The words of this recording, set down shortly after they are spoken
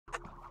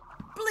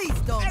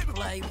Please don't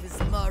play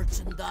with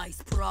merchandise,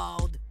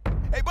 Proud.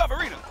 Hey,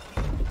 Bufferina,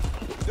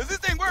 does this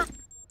thing work?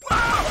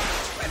 Whoa!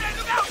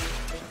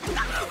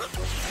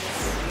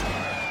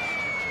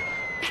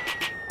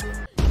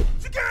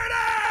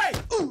 Security!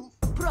 Ooh,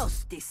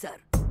 Prosty, sir.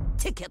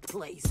 Ticket,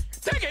 please.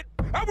 Ticket?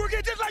 I work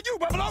here just like you,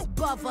 Buffalo.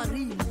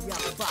 Bavaria,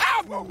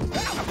 Ow! Ow!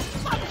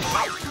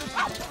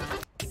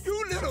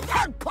 You little...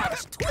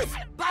 punch, twist,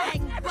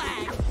 bang,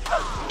 bang.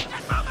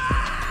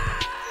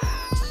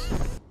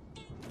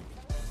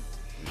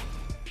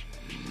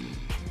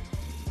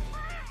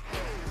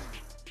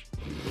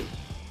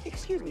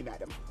 Excuse me,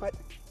 madam, but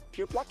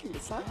you're blocking the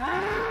sun.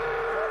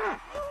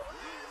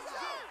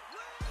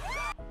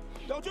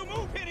 Don't you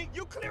move, Penny.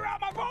 You clear out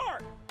my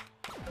bar.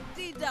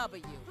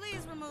 DW,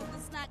 please remove the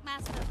snack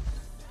master.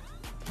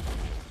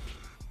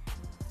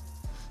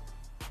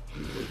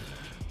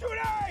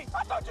 Judy! I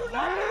thought you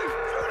loved me!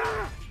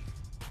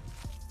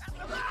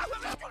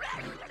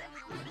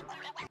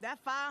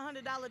 That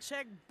 $500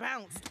 check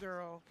bounced,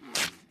 girl.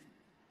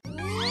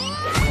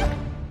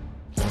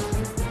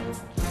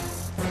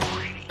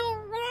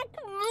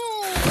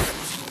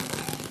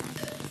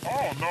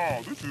 Oh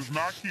no, this is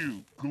not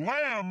cute.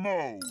 Glam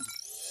mode.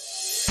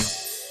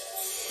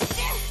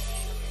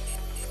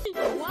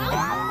 Get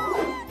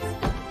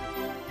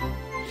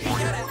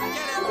it!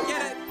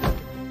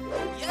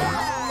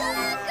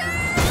 Yeah!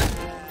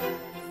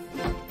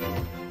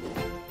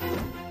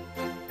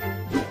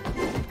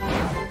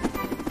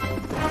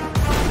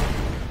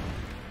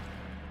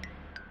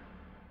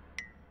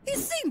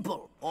 It's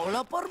simple. All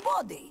upper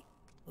body.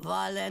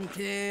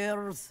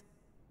 Volunteers.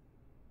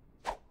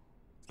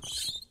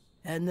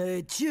 And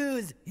I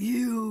choose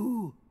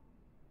you.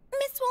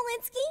 Miss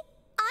Wolinski,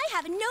 I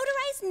have a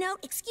notarized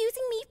note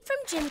excusing me from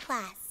gym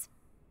class.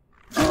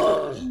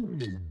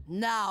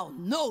 Now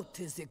note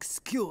is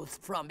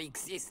excused from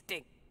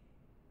existing.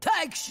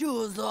 Take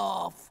shoes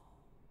off.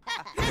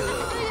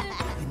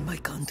 In my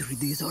country,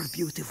 these are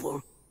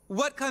beautiful.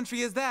 What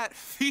country is that?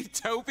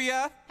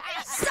 Feetopia?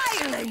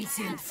 Silence,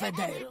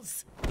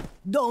 infidels!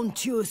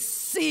 Don't you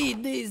see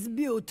this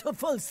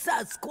beautiful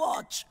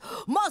Sasquatch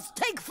must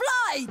take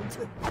flight?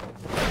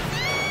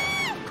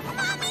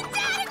 Mom and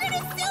Dad are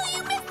gonna sue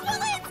you, Miss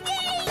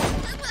Wolinski!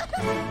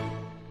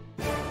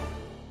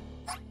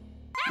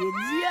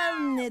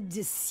 Idealnie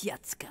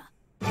dzieciacka.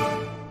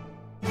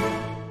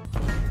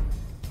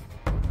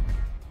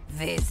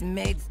 This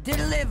makes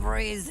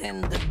deliveries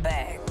in the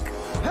back.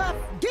 Huff,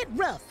 get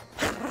rough.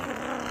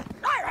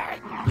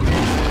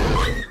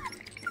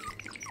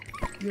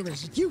 You're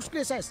as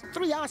useless as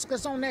 3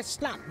 Oscars on that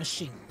slot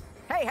machine.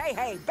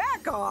 Hey,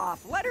 back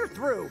off. Let her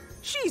through.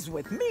 She's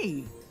with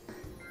me.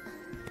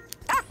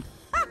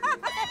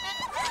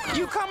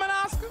 You coming,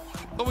 Oscar?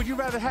 Or would you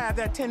rather have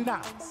that $10?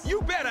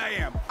 You bet I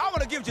am. I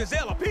want to give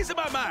Giselle a piece of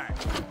my mind.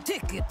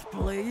 Ticket,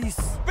 please.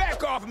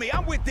 Back off of me.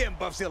 I'm with them,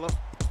 Buffzilla.